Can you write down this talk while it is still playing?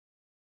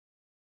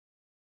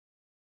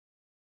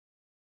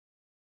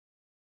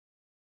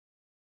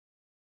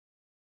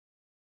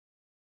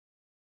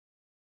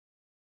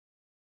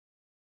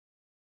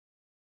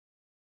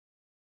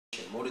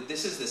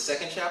This is the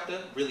second chapter,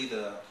 really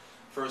the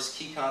first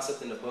key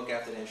concept in the book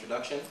after the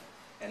introduction.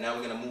 And now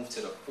we're going to move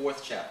to the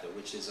fourth chapter,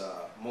 which is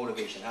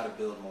motivation, how to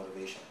build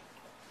motivation.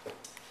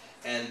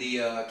 And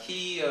the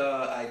key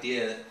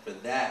idea for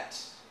that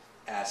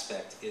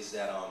aspect is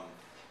that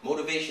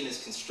motivation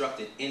is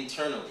constructed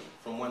internally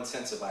from one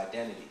sense of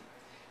identity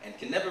and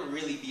can never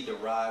really be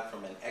derived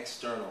from an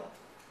external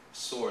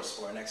source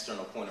or an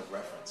external point of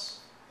reference.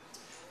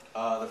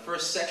 The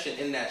first section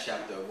in that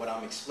chapter, what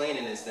I'm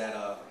explaining is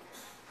that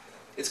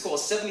it's called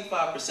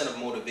 75% of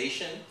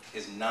motivation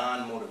is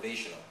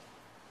non-motivational.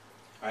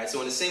 All right, so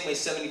in the same way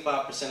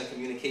 75% of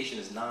communication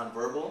is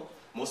non-verbal,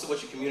 most of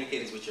what you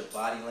communicate is with your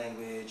body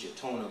language, your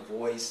tone of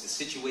voice, the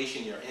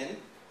situation you're in.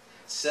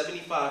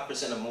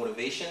 75% of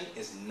motivation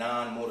is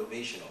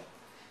non-motivational.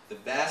 The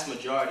vast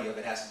majority of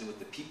it has to do with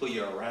the people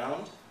you're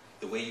around,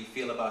 the way you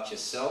feel about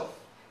yourself,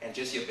 and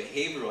just your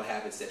behavioral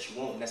habits that you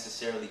won't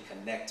necessarily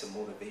connect to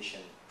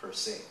motivation per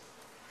se.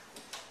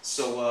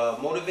 So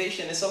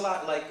motivation is a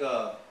lot like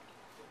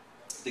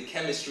the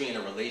chemistry in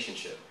a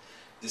relationship.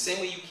 The same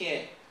way you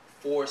can't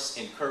force,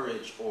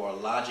 encourage, or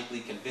logically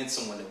convince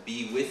someone to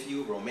be with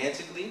you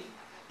romantically,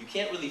 you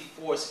can't really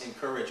force,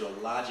 encourage, or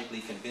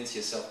logically convince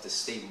yourself to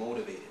stay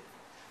motivated.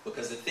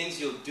 Because the things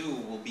you'll do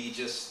will be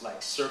just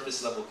like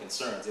surface level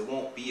concerns. It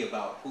won't be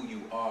about who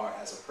you are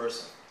as a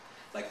person.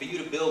 Like for you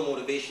to build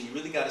motivation, you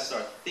really got to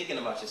start thinking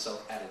about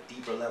yourself at a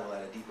deeper level,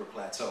 at a deeper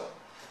plateau.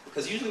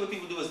 Because usually what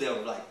people do is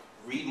they'll like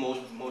read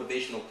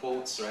motivational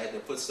quotes, right?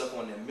 They'll put stuff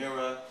on their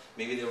mirror.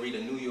 Maybe they'll read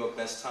a New York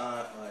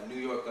Times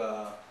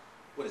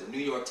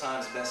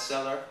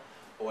bestseller,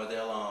 or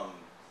they'll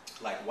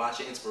like watch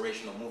an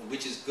inspirational movie,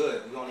 which is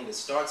good. We all need to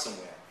start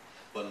somewhere.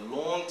 But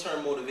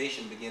long-term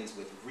motivation begins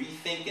with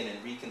rethinking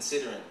and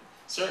reconsidering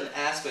certain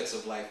aspects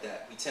of life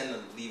that we tend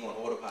to leave on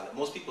autopilot.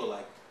 Most people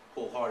like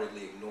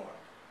wholeheartedly ignore.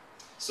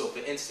 So for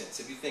instance,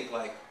 if you think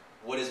like,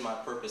 what is my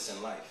purpose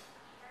in life?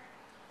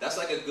 That's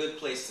like a good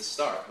place to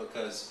start,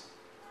 because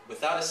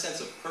without a sense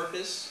of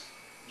purpose,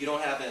 you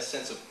don't have a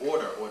sense of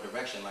order or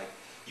direction. Like,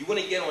 you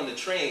wouldn't get on the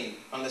train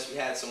unless you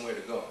had somewhere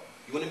to go.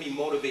 You wouldn't be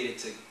motivated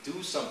to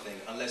do something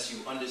unless you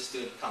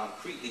understood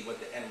concretely what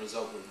the end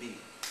result would be.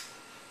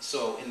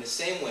 So in the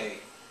same way,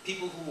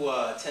 people who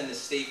tend to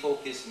stay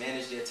focused,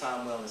 manage their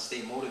time well, and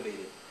stay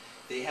motivated,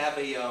 they have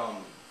a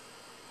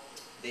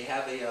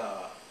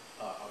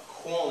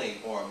calling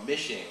or a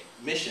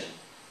mission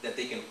that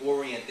they can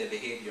orient their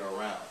behavior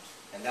around.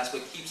 And that's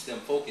what keeps them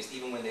focused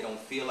even when they don't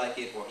feel like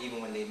it, or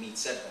even when they meet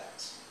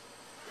setbacks.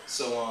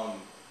 So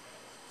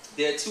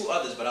there are two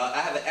others, but I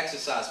have an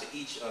exercise for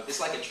each. It's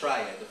like a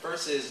triad. The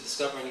first is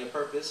discovering your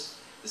purpose.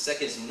 The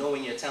second is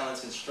knowing your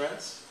talents and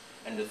strengths.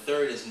 And the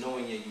third is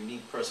knowing your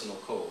unique personal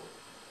code.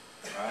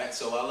 All right,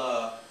 so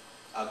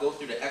I'll go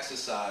through the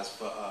exercise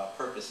for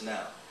purpose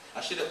now.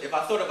 I should have, if I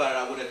thought about it,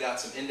 I would have got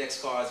some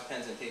index cards,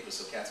 pens, and paper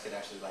so cats could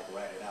actually like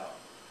write it out.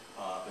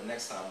 But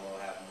next time we'll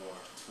have more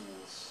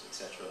tools,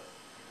 etc.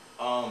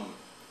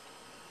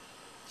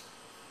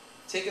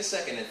 Take a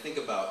second and think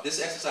about,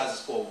 this exercise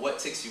is called What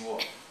Ticks You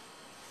Off.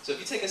 So if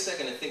you take a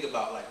second and think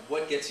about like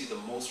what gets you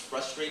the most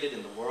frustrated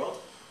in the world,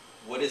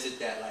 what is it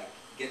that like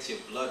gets your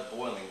blood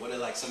boiling, what are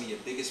like some of your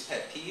biggest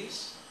pet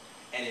peeves,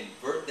 and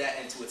invert that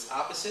into its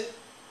opposite,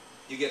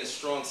 you get a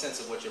strong sense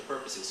of what your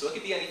purpose is. So it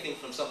could be anything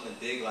from something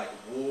big like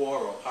war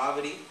or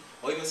poverty,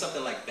 or even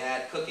something like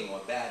bad cooking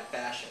or bad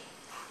fashion.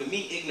 For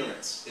me,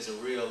 ignorance is a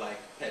real like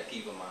pet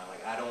peeve of mine.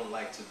 Like I don't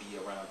like to be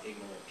around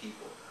ignorant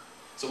people.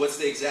 So what's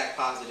the exact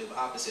positive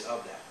opposite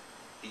of that?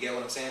 You get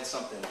what I'm saying?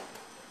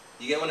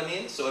 You get what I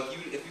mean? So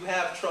if you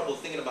have trouble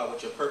thinking about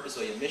what your purpose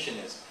or your mission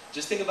is,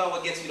 just think about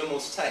what gets you the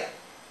most tight,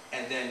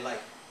 and then like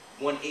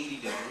 180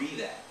 degree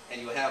that,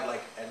 and you'll have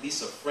like at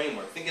least a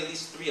framework. Think at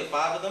least 3 or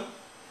 5 of them,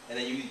 and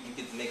then you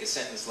could make a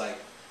sentence like,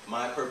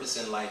 my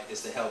purpose in life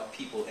is to help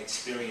people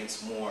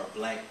experience more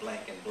blank,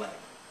 blank, and blank.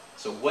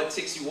 So what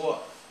ticks you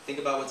off? Think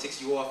about what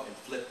ticks you off and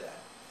flip that.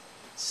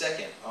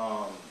 Second,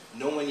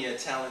 knowing your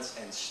talents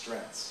and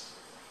strengths.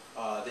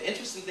 The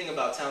interesting thing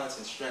about talents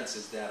and strengths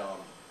is that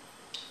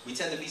we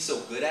tend to be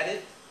so good at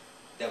it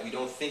that we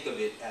don't think of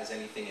it as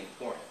anything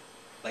important.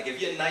 Like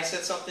if you're nice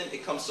at something,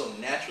 it comes so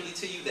naturally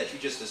to you that you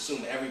just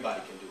assume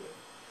everybody can do it.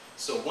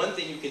 So one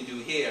thing you can do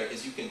here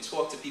is you can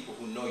talk to people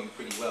who know you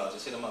pretty well.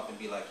 Just hit them up and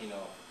be like, you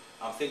know,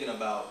 I'm thinking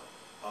about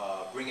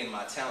bringing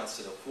my talents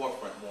to the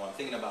forefront more. I'm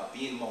thinking about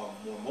being more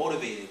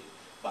motivated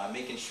by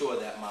making sure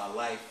that my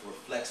life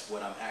reflects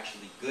what I'm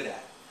actually good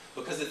at.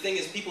 Because the thing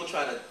is, people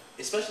try to,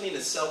 especially in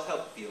the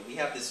self-help field, we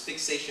have this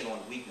fixation on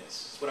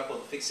weakness. It's what I call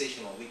the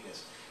fixation on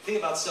weakness. Think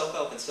about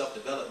self-help and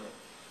self-development.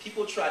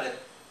 People try to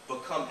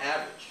become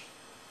average.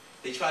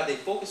 They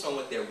focus on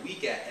what they're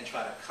weak at and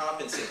try to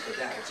compensate for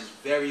that, which is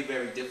very,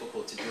 very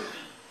difficult to do.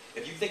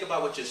 If you think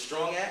about what you're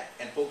strong at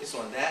and focus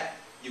on that,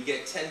 you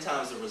get 10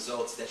 times the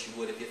results that you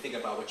would if you think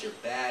about what you're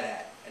bad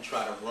at and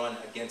try to run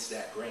against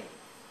that grain.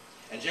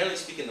 And generally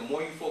speaking, the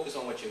more you focus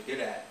on what you're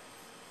good at,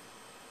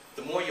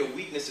 the more your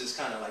weaknesses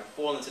kind of like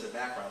fall into the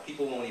background.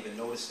 People won't even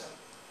notice them.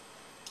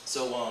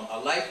 So a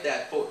life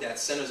that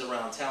centers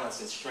around talents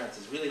and strengths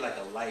is really like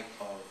a life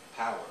of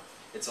power.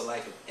 It's a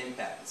life of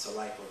impact. It's a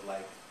life of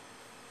like,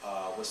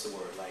 what's the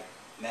word, like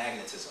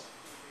magnetism.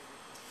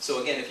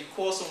 So again, if you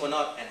call someone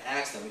up and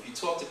ask them, if you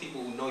talk to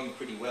people who know you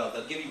pretty well,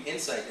 they'll give you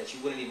insight that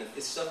you wouldn't even,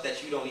 it's stuff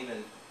that you don't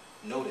even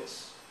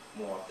notice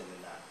more often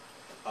than not.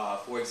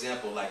 For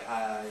example, like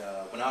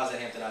when I was at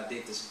Hampton, I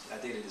dated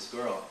this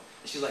girl,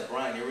 and she's like,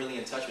 Brian, you're really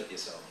in touch with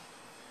yourself.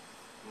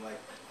 I'm like,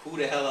 who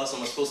the hell else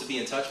am I supposed to be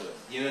in touch with?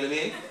 You know what I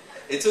mean?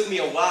 It took me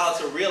a while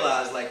to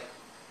realize, like,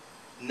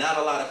 not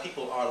a lot of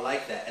people are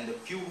like that. And the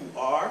few who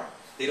are,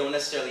 they don't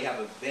necessarily have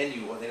a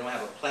venue or they don't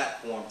have a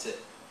platform to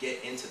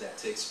get into that,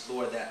 to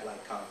explore that,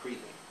 like,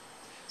 concretely.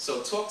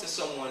 So talk to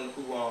someone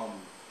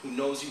who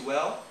knows you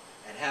well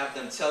and have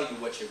them tell you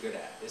what you're good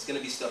at. There's going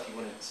to be stuff you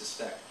wouldn't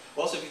suspect.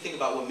 Also, if you think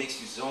about what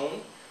makes you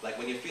zone, like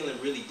when you're feeling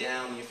really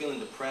down, when you're feeling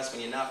depressed, when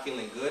you're not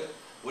feeling good,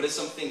 what are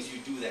some things you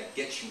do that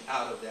get you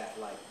out of that,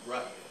 like,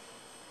 rut?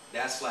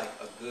 That's like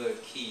a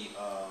good key,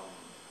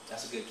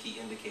 that's a good key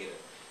indicator.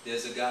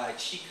 There's a guy,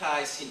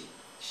 Chikai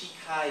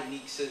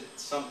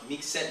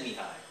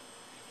Csikszentmihalyi.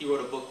 He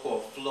wrote a book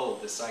called Flow,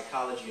 The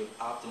Psychology of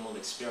Optimal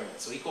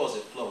Experience. So he calls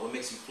it flow. What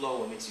makes you flow,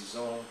 what makes you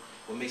zone,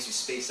 what makes you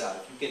space out.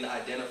 If you can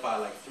identify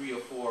like 3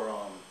 or 4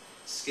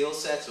 skill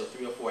sets or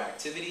 3 or 4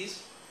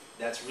 activities,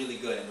 that's really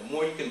good. And the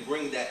more you can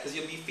bring that, because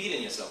you'll be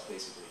feeding yourself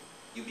basically.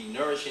 You'll be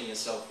nourishing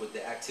yourself with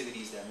the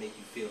activities that make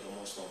you feel the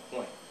most on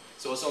point.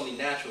 So it's only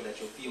natural that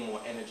you'll feel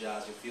more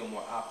energized, you'll feel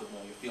more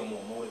optimal, you'll feel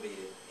more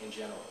motivated in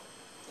general.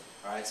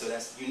 All right, so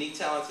that's unique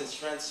talents and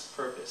strengths,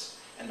 purpose.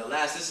 And the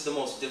last, this is the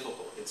most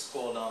difficult. It's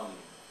called,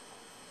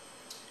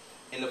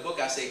 in the book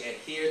I say,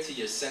 adhere to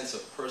your sense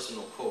of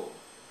personal code.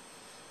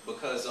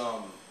 Because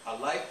a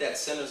life that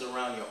centers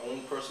around your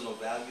own personal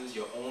values,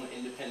 your own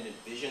independent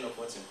vision of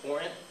what's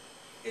important,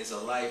 is a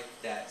life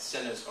that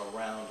centers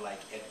around like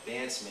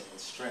advancement and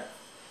strength,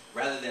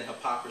 rather than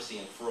hypocrisy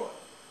and fraud.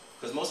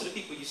 Because most of the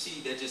people you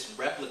see, they're just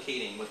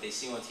replicating what they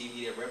see on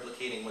TV, they're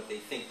replicating what they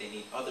think they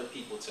need other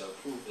people to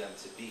approve them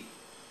to be,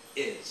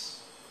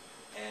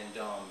 And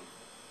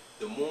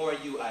the more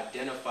you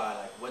identify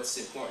like what's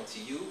important to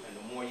you, and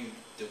the more you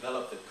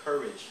develop the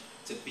courage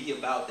to be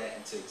about that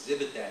and to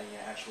exhibit that in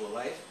your actual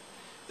life,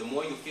 the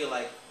more you feel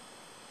like,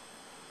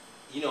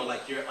 you know,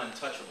 like you're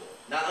untouchable.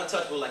 Not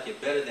untouchable like you're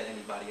better than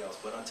anybody else,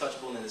 but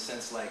untouchable in the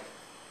sense like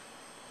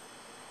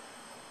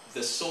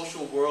the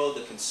social world,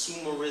 the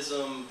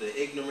consumerism, the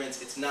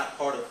ignorance, it's not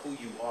part of who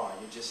you are.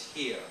 You're just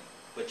here,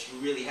 but you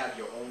really have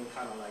your own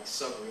kind of like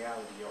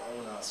sub-reality, your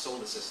own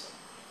solar system,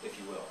 if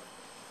you will.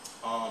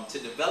 To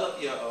develop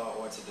your,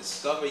 or to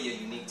discover your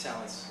unique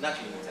talents, not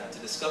your unique talents,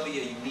 to discover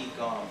your unique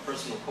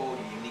personal code,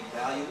 your unique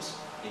values,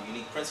 your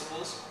unique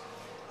principles,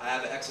 I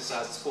have an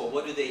exercise, it's called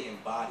What Do They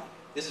Embody?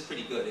 This is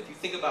pretty good. If you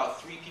think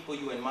about 3 people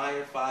you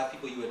admire, 5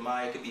 people you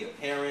admire, it could be a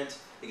parent,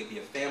 it could be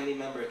a family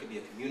member, it could be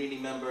a community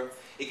member,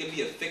 it could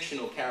be a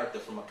fictional character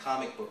from a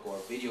comic book or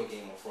a video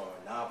game or from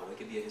a novel, it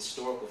could be a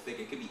historical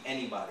figure, it could be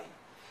anybody.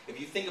 If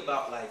you think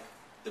about like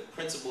the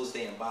principles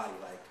they embody,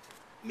 like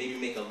maybe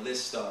make a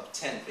list of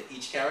 10 for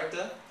each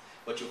character,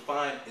 what you'll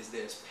find is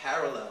there's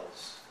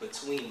parallels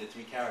between the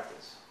 3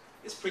 characters.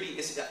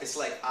 It's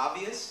like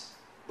obvious,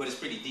 but it's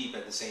pretty deep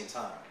at the same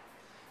time.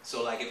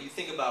 So like if you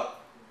think about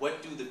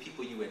what do the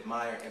people you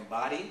admire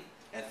embody,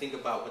 and think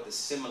about what the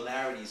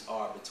similarities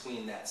are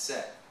between that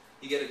set,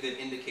 you get a good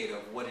indicator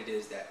of what it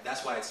is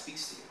that's why it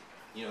speaks to you.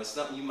 You know, it's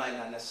something you might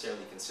not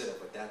necessarily consider,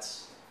 but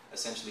that's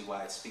essentially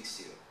why it speaks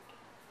to you.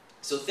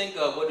 So think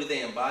of what do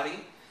they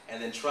embody,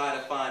 and then try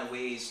to find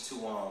ways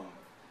to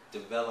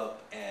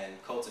develop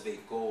and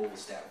cultivate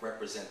goals that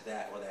represent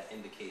that or that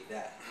indicate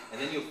that.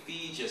 And then you'll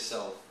feed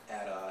yourself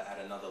at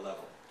another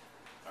level.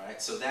 All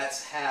right, so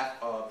that's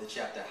half of the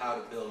chapter, How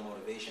to Build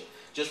Motivation.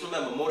 Just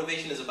remember,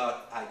 motivation is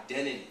about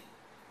identity,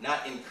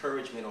 not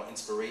encouragement or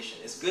inspiration.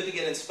 It's good to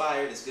get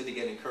inspired, it's good to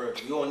get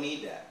encouraged. We all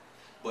need that.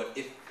 But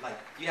if, like,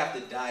 you have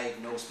to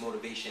diagnose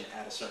motivation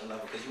at a certain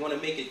level, because you want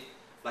to make it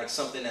like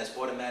something as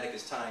automatic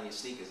as tying your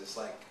sneakers. It's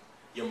like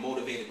you're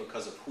motivated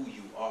because of who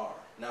you are,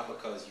 not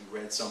because you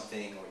read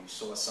something or you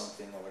saw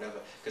something or whatever.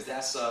 Because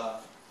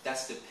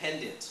that's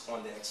dependent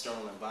on the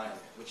external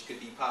environment, which could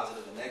be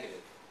positive or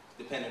negative,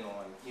 depending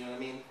on, you know what I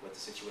mean, what the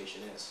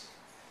situation is.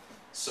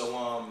 So